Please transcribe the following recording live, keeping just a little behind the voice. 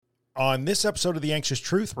On this episode of The Anxious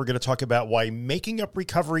Truth, we're going to talk about why making up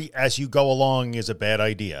recovery as you go along is a bad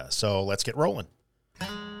idea. So let's get rolling.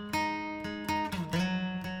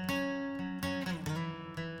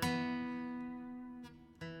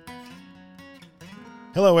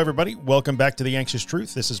 Hello, everybody. Welcome back to The Anxious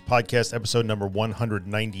Truth. This is podcast episode number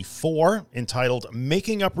 194, entitled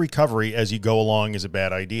Making Up Recovery as You Go Along is a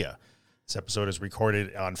Bad Idea. This episode is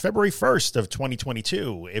recorded on February 1st of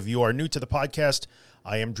 2022. If you are new to the podcast,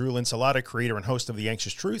 I am Drew Linsalata, creator and host of The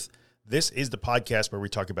Anxious Truth. This is the podcast where we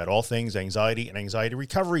talk about all things anxiety and anxiety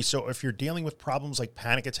recovery. So if you're dealing with problems like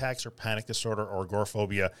panic attacks or panic disorder or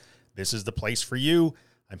agoraphobia, this is the place for you.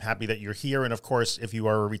 I'm happy that you're here. And of course, if you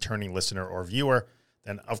are a returning listener or viewer,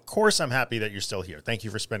 then of course I'm happy that you're still here. Thank you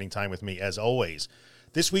for spending time with me as always.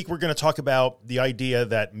 This week, we're going to talk about the idea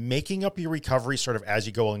that making up your recovery sort of as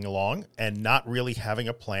you're going along and not really having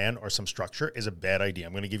a plan or some structure is a bad idea.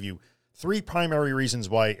 I'm going to give you three primary reasons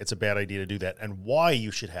why it's a bad idea to do that and why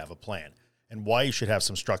you should have a plan and why you should have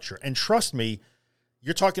some structure. And trust me,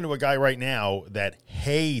 you're talking to a guy right now that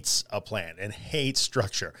hates a plan and hates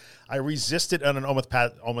structure. I resist it on an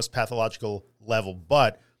almost pathological level,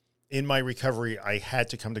 but in my recovery, I had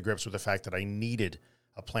to come to grips with the fact that I needed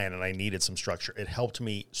a plan and I needed some structure. It helped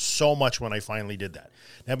me so much when I finally did that.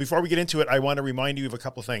 Now, before we get into it, I want to remind you of a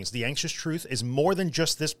couple of things. The Anxious Truth is more than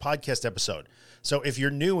just this podcast episode. So if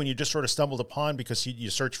you're new and you just sort of stumbled upon because you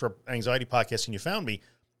searched for anxiety podcasts and you found me,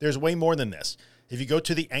 there's way more than this. If you go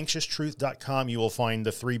to theanxioustruth.com, you will find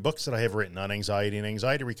the 3 books that I have written on anxiety and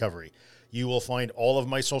anxiety recovery. You will find all of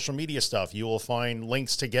my social media stuff. You will find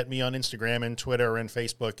links to get me on Instagram and Twitter and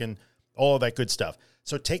Facebook and all of that good stuff.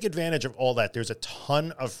 So take advantage of all that. There's a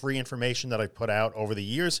ton of free information that I've put out over the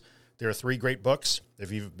years. There are 3 great books.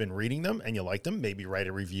 If you've been reading them and you like them, maybe write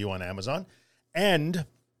a review on Amazon. And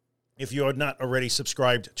if you are not already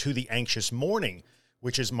subscribed to The Anxious Morning,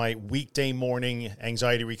 which is my weekday morning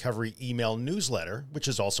anxiety recovery email newsletter, which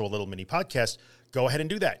is also a little mini podcast, go ahead and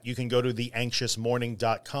do that. You can go to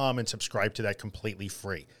theanxiousmorning.com and subscribe to that completely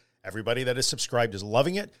free. Everybody that is subscribed is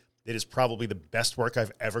loving it. It is probably the best work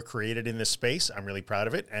I've ever created in this space. I'm really proud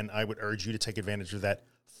of it, and I would urge you to take advantage of that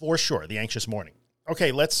for sure, The Anxious Morning.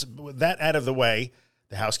 Okay, with that out of the way,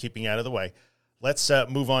 the housekeeping out of the way, let's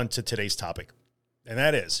move on to today's topic, and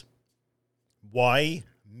that is why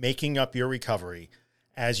making up your recovery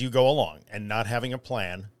as you go along and not having a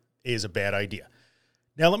plan is a bad idea.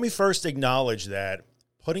 Now, let me first acknowledge that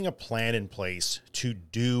putting a plan in place to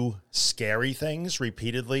do scary things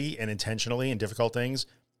repeatedly and intentionally and difficult things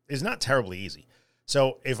is not terribly easy.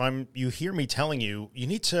 So if you hear me telling you, you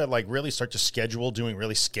need to really start to schedule doing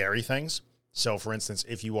really scary things. So for instance,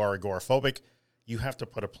 if you are agoraphobic, you have to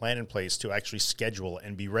put a plan in place to actually schedule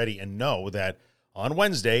and be ready and know that on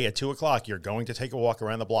Wednesday at 2:00, you're going to take a walk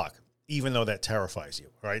around the block, even though that terrifies you,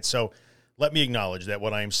 right? So let me acknowledge that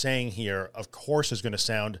what I'm saying here, of course, is going to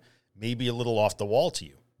sound maybe a little off the wall to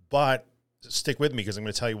you, but stick with me because I'm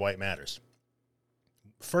going to tell you why it matters.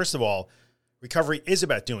 First of all, recovery is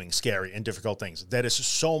about doing scary and difficult things. That is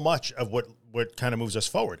so much of what kind of moves us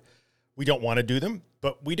forward. We don't want to do them,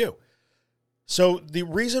 but we do. So the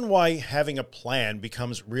reason why having a plan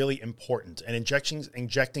becomes really important and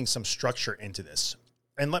injecting some structure into this.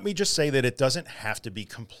 And let me just say that it doesn't have to be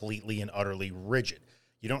completely and utterly rigid.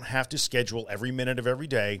 You don't have to schedule every minute of every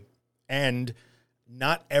day, and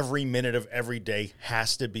not every minute of every day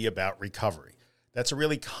has to be about recovery. That's a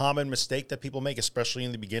really common mistake that people make, especially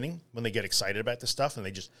in the beginning when they get excited about this stuff and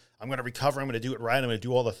I'm going to recover, I'm going to do it right, I'm going to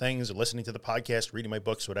do all the things, listening to the podcast, reading my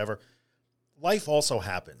books, whatever. Life also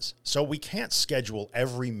happens. So we can't schedule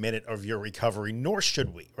every minute of your recovery, nor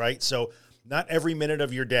should we, right? So not every minute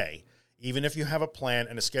of your day, even if you have a plan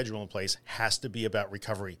and a schedule in place, has to be about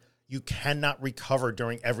recovery. You cannot recover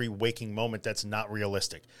during every waking moment. That's not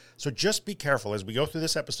realistic. So just be careful as we go through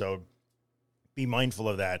this episode. Be mindful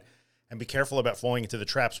of that. And be careful about falling into the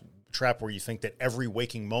trap where you think that every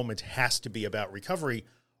waking moment has to be about recovery,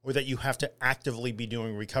 or that you have to actively be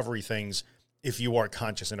doing recovery things if you are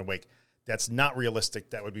conscious and awake. That's not realistic.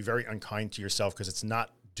 That would be very unkind to yourself because it's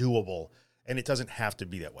not doable, and it doesn't have to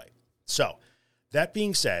be that way. So that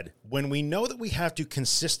being said, when we know that we have to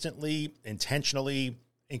consistently, intentionally,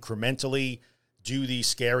 incrementally do these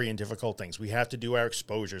scary and difficult things, we have to do our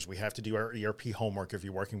exposures, we have to do our ERP homework if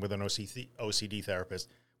you're working with an OCD therapist,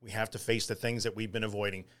 we have to face the things that we've been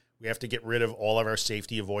avoiding. We have to get rid of all of our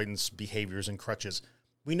safety avoidance behaviors and crutches.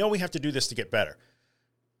 We know we have to do this to get better.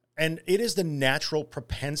 And it is the natural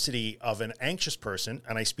propensity of an anxious person,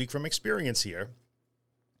 and I speak from experience here,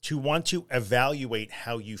 to want to evaluate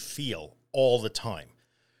how you feel all the time.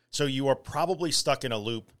 So you are probably stuck in a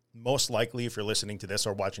loop, most likely if you're listening to this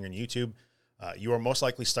or watching on YouTube, You are most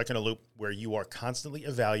likely stuck in a loop where you are constantly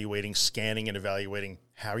evaluating, scanning, and evaluating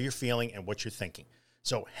how you're feeling and what you're thinking.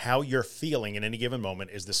 So how you're feeling in any given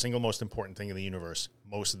moment is the single most important thing in the universe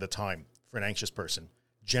most of the time for an anxious person,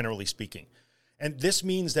 generally speaking. And this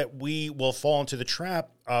means that we will fall into the trap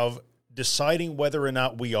of deciding whether or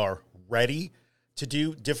not we are ready to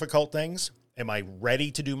do difficult things. Am I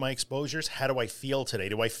ready to do my exposures? How do I feel today?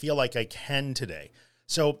 Do I feel like I can today?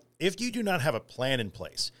 So if you do not have a plan in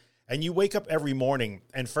place and you wake up every morning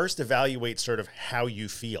and first evaluate sort of how you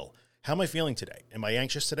feel, how am I feeling today? Am I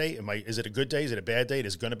anxious today? Is it a good day? Is it a bad day?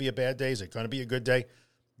 Is it going to be a bad day? Is it going to be a good day?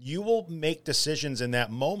 You will make decisions in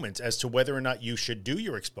that moment as to whether or not you should do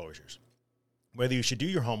your exposures, whether you should do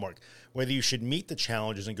your homework, whether you should meet the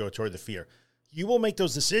challenges and go toward the fear. You will make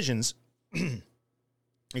those decisions, you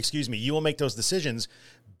will make those decisions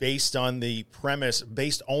based on the premise,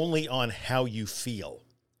 based only on how you feel.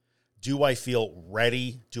 Do I feel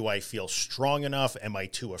ready? Do I feel strong enough? Am I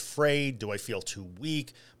too afraid? Do I feel too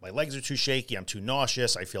weak? My legs are too shaky. I'm too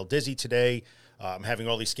nauseous. I feel dizzy today. I'm having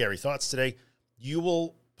all these scary thoughts today. You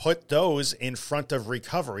will put those in front of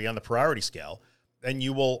recovery on the priority scale, and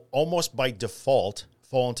you will almost by default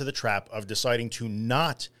fall into the trap of deciding to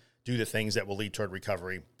not do the things that will lead toward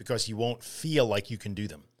recovery because you won't feel like you can do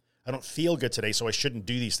them. I don't feel good today, so I shouldn't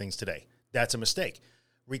do these things today. That's a mistake.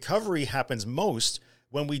 Recovery happens most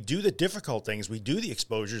when we do the difficult things, we do the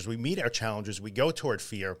exposures, we meet our challenges, we go toward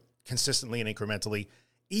fear consistently and incrementally,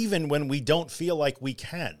 even when we don't feel like we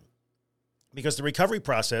can. Because the recovery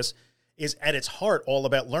process is at its heart all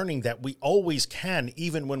about learning that we always can,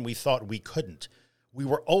 even when we thought we couldn't. We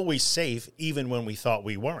were always safe, even when we thought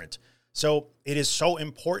we weren't. So it is so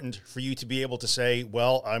important for you to be able to say,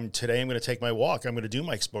 well, today I'm going to take my walk. I'm going to do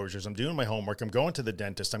my exposures. I'm doing my homework. I'm going to the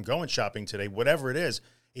dentist. I'm going shopping today. Whatever it is,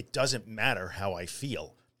 it doesn't matter how I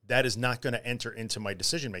feel. That is not going to enter into my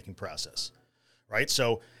decision-making process, right?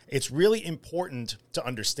 So it's really important to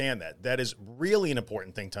understand that. That is really an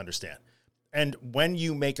important thing to understand. And when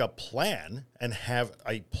you make a plan and have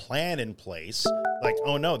a plan in place, like,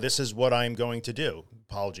 oh no, this is what I'm going to do.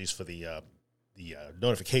 Apologies for the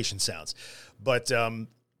notification sounds, but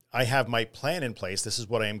I have my plan in place. This is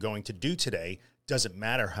what I am going to do today. Doesn't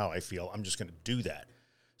matter how I feel. I'm just going to do that.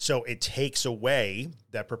 So it takes away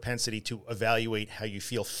that propensity to evaluate how you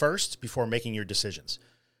feel first before making your decisions.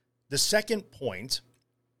 The second point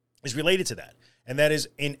is related to that. And that is,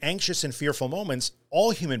 in anxious and fearful moments, all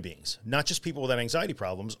human beings, not just people without anxiety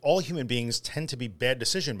problems, all human beings tend to be bad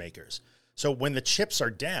decision makers. So when the chips are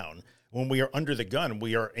down, when we are under the gun,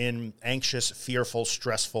 we are in anxious, fearful,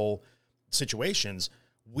 stressful situations,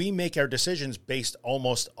 we make our decisions based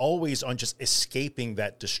almost always on just escaping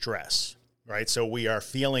that distress, right? So we are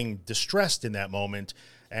feeling distressed in that moment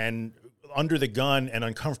and under the gun and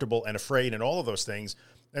uncomfortable and afraid and all of those things.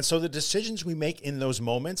 And so the decisions we make in those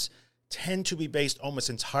moments tend to be based almost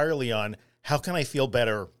entirely on how can I feel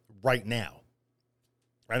better right now?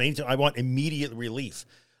 I want immediate relief.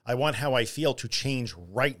 I want how I feel to change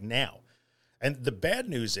right now. And the bad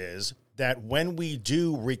news is that when we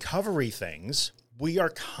do recovery things, we are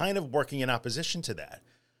kind of working in opposition to that.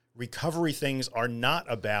 Recovery things are not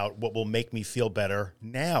about what will make me feel better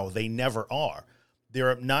now. They never are.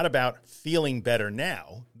 They're not about feeling better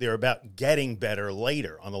now. They're about getting better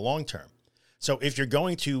later on the long term. So if you're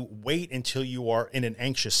going to wait until you are in an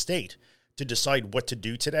anxious state to decide what to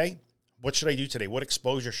do today, what should I do today? What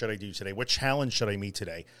exposure should I do today? What challenge should I meet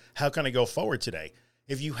today? How can I go forward today?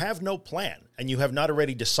 If you have no plan and you have not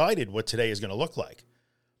already decided what today is going to look like,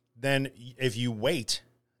 then if you wait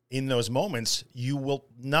in those moments, you will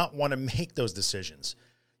not want to make those decisions.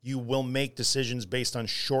 You will make decisions based on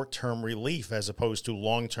short-term relief as opposed to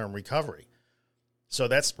long-term recovery. So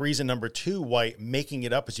that's reason number 2 why making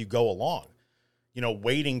it up as you go along.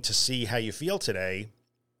 Waiting to see how you feel today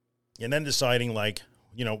and then deciding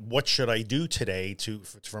what should I do today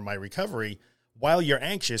for my recovery? While you're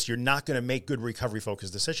anxious, you're not going to make good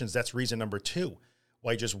recovery-focused decisions. That's reason number 2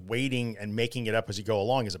 why just waiting and making it up as you go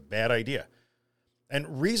along is a bad idea.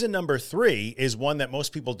 And reason number 3 is one that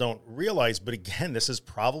most people don't realize, but again, this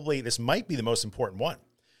might be the most important one.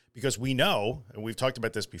 Because we know, and we've talked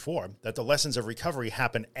about this before, that the lessons of recovery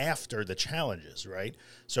happen after the challenges, right?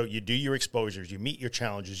 So you do your exposures, you meet your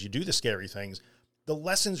challenges, you do the scary things. The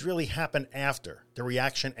lessons really happen after, the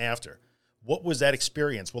reaction after. What was that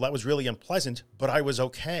experience? Well, that was really unpleasant, but I was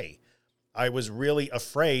okay. I was really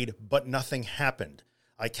afraid, but nothing happened.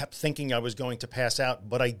 I kept thinking I was going to pass out,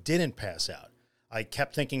 but I didn't pass out. I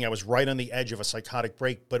kept thinking I was right on the edge of a psychotic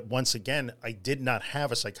break, but once again, I did not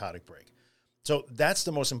have a psychotic break. So that's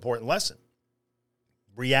the most important lesson.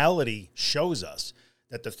 Reality shows us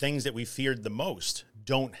that the things that we feared the most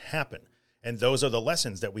don't happen. And those are the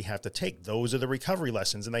lessons that we have to take. Those are the recovery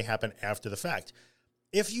lessons, and they happen after the fact.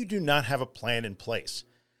 If you do not have a plan in place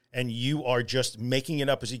and you are just making it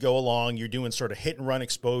up as you go along, you're doing sort of hit and run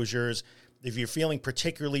exposures. If you're feeling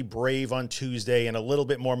particularly brave on Tuesday and a little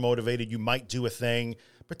bit more motivated, you might do a thing,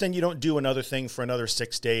 but then you don't do another thing for another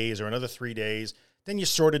 6 days or another 3 days. Then you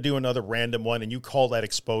sort of do another random one and you call that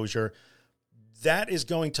exposure. That is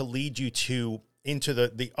going to lead you into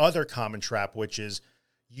the other common trap, which is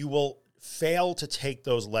you will fail to take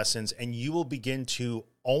those lessons and you will begin to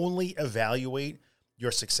only evaluate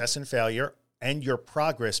your success and failure and your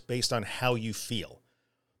progress based on how you feel.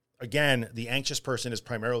 Again, the anxious person is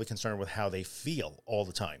primarily concerned with how they feel all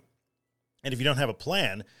the time. And if you don't have a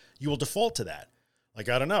plan, you will default to that. Like,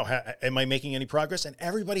 I don't know, am I making any progress? And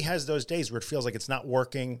everybody has those days where it feels like it's not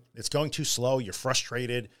working. It's going too slow. You're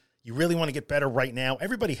frustrated. You really want to get better right now.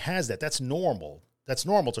 Everybody has that. That's normal. That's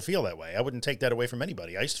normal to feel that way. I wouldn't take that away from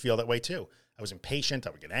anybody. I used to feel that way too. I was impatient.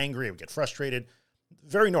 I would get angry. I would get frustrated.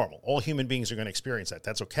 Very normal. All human beings are going to experience that.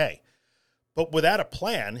 That's okay. But without a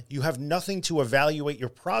plan, you have nothing to evaluate your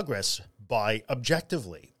progress by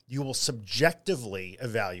objectively. You will subjectively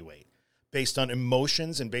evaluate based on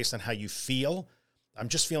emotions and based on how you feel. I'm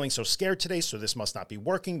just feeling so scared today, so this must not be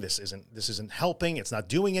working. This isn't helping. It's not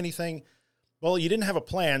doing anything. Well, you didn't have a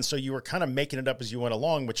plan, so you were kind of making it up as you went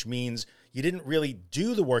along, which means you didn't really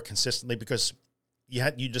do the work consistently because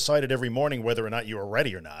you decided every morning whether or not you were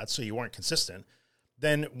ready or not, so you weren't consistent.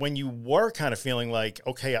 Then when you were kind of feeling like,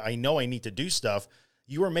 okay, I know I need to do stuff,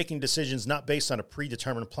 you were making decisions not based on a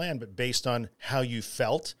predetermined plan, but based on how you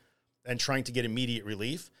felt and trying to get immediate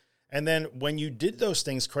relief. And then when you did those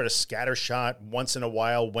things, kind of scattershot once in a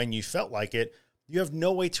while when you felt like it, you have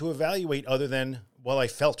no way to evaluate other than, well, I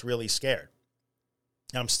felt really scared.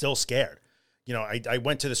 I'm still scared. You know, I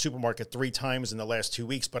went to the supermarket 3 times in the last 2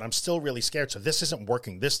 weeks, but I'm still really scared. So this isn't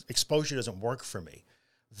working. This exposure doesn't work for me.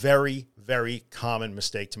 Very, very common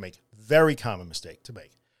mistake to make. Very common mistake to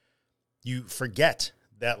make. You forget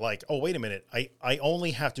that, like, oh, wait a minute. I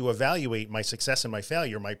only have to evaluate my success and my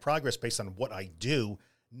failure, my progress based on what I do,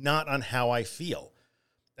 not on how I feel.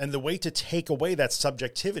 And the way to take away that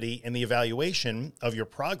subjectivity in the evaluation of your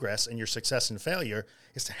progress and your success and failure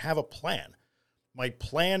is to have a plan. My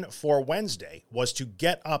plan for Wednesday was to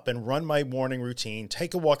get up and run my morning routine,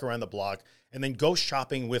 take a walk around the block, and then go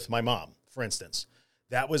shopping with my mom, for instance.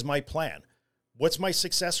 That was my plan. What's my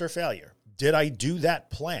success or failure? Did I do that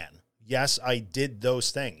plan? Yes, I did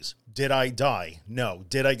those things. Did I die? No.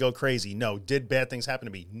 Did I go crazy? No. Did bad things happen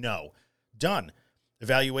to me? No. Done.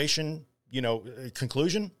 Evaluation,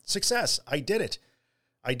 conclusion, success. I did it.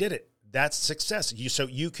 I did it. That's success. So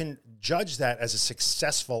you can judge that as a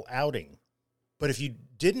successful outing. But if you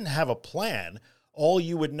didn't have a plan, all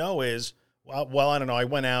you would know is, well, I don't know. I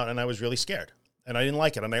went out and I was really scared and I didn't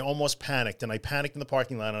like it. And I almost panicked and I panicked in the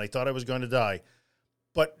parking lot and I thought I was going to die.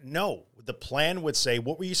 But no, the plan would say,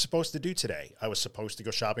 what were you supposed to do today? I was supposed to go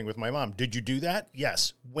shopping with my mom. Did you do that?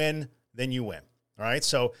 Yes. When? Then you win. All right.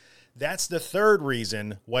 So that's the third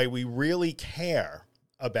reason why we really care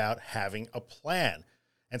about having a plan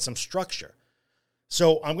and some structure.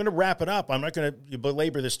 So I'm going to wrap it up. I'm not going to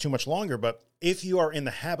belabor this too much longer, but if you are in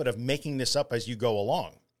the habit of making this up as you go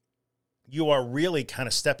along, you are really kind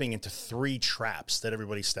of stepping into 3 traps that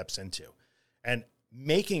everybody steps into. And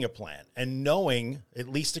making a plan and knowing at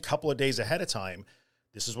least a couple of days ahead of time,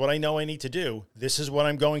 this is what I know I need to do. This is what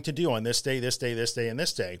I'm going to do on this day, this day, this day, and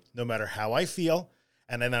this day, no matter how I feel.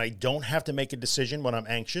 And then I don't have to make a decision when I'm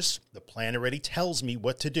anxious. The plan already tells me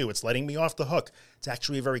what to do. It's letting me off the hook. It's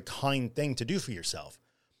actually a very kind thing to do for yourself.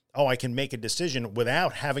 Oh, I can make a decision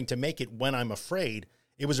without having to make it when I'm afraid.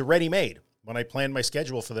 It was already made when I planned my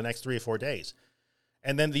schedule for the next 3 or 4 days.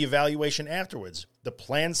 And then the evaluation afterwards. The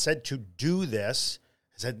plan said to do this.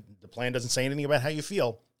 The plan doesn't say anything about how you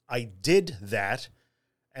feel. I did that.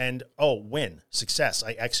 And, win, success.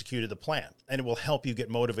 I executed the plan. And it will help you get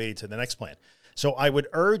motivated to the next plan. So I would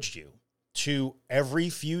urge you to every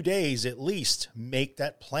few days at least make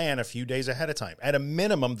that plan a few days ahead of time. At a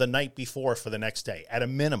minimum, the night before for the next day. At a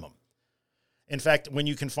minimum. In fact, when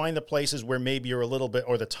you can find the places where maybe you're a little bit,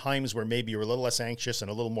 or the times where maybe you're a little less anxious and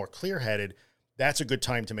a little more clear-headed, that's a good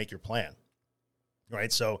time to make your plan.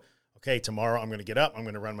 Right? So, okay, tomorrow I'm going to get up. I'm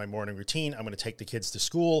going to run my morning routine. I'm going to take the kids to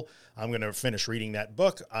school. I'm going to finish reading that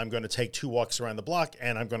book. I'm going to take 2 walks around the block,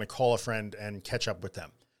 and I'm going to call a friend and catch up with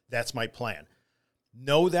them. That's my plan.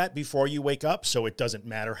 Know that before you wake up, so it doesn't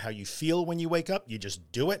matter how you feel when you wake up. You just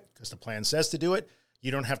do it because the plan says to do it.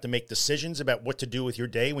 You don't have to make decisions about what to do with your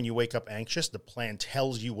day when you wake up anxious. The plan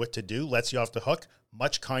tells you what to do, lets you off the hook,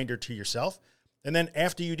 much kinder to yourself. And then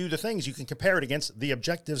after you do the things, you can compare it against the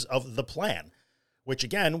objectives of the plan. which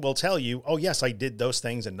again will tell you, oh yes, I did those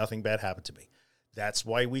things and nothing bad happened to me. That's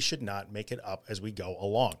why we should not make it up as we go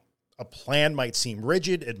along. A plan might seem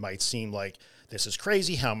rigid. It might seem like this is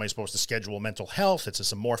crazy. How am I supposed to schedule mental health? It's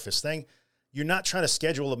this amorphous thing. You're not trying to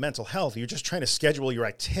schedule a mental health. You're just trying to schedule your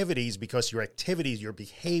activities, because your activities, your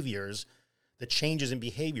behaviors, the changes in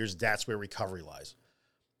behaviors, that's where recovery lies.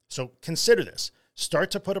 So consider this.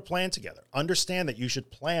 Start to put a plan together. Understand that you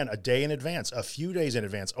should plan a day in advance, a few days in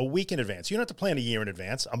advance, a week in advance. You don't have to plan a year in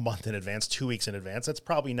advance, a month in advance, 2 weeks in advance. That's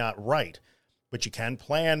probably not right. But you can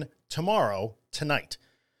plan tomorrow, tonight.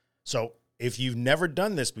 So if you've never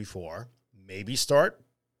done this before, maybe start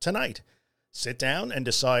tonight. Sit down and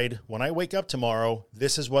decide, when I wake up tomorrow,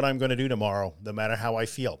 this is what I'm going to do tomorrow, no matter how I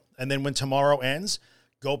feel. And then when tomorrow ends,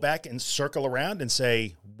 go back and circle around and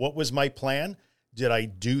say, what was my plan? Did I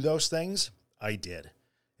do those things? I did.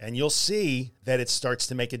 And you'll see that it starts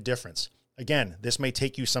to make a difference. Again, this may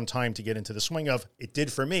take you some time to get into the swing of. It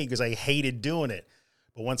did for me because I hated doing it.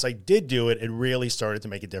 But once I did do it, it really started to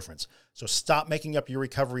make a difference. So stop making up your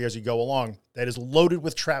recovery as you go along. That is loaded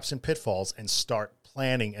with traps and pitfalls, and start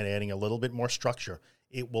planning and adding a little bit more structure.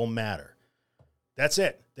 It will matter. That's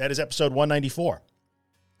it. That is episode 194.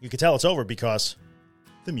 You can tell it's over because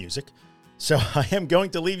the music. So I am going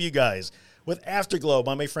to leave you guys with Afterglow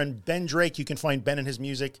by my friend Ben Drake. You can find Ben and his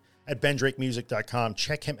music at bendrakemusic.com.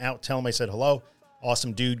 Check him out. Tell him I said hello.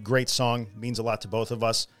 Awesome dude. Great song. Means a lot to both of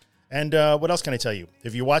us. And what else can I tell you?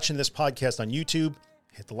 If you're watching this podcast on YouTube,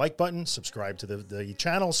 hit the like button, subscribe to the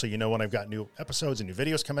channel so you know when I've got new episodes and new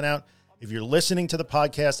videos coming out. If you're listening to the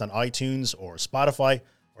podcast on iTunes or Spotify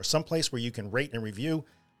or someplace where you can rate and review,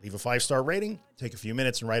 leave a 5-star rating, take a few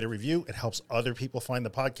minutes and write a review. It helps other people find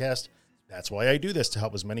the podcast. That's why I do this, to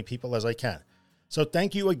help as many people as I can. So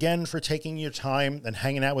thank you again for taking your time and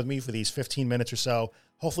hanging out with me for these 15 minutes or so.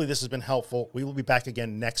 Hopefully this has been helpful. We will be back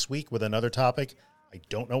again next week with another topic. I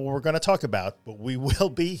don't know what we're going to talk about, but we will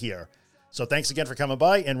be here. So thanks again for coming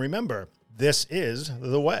by. And remember, this is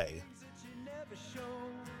the way.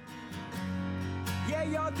 Yeah,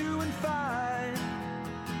 you're doing fine.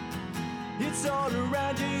 It's all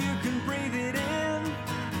around you. You can breathe it in.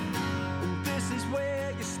 And this is where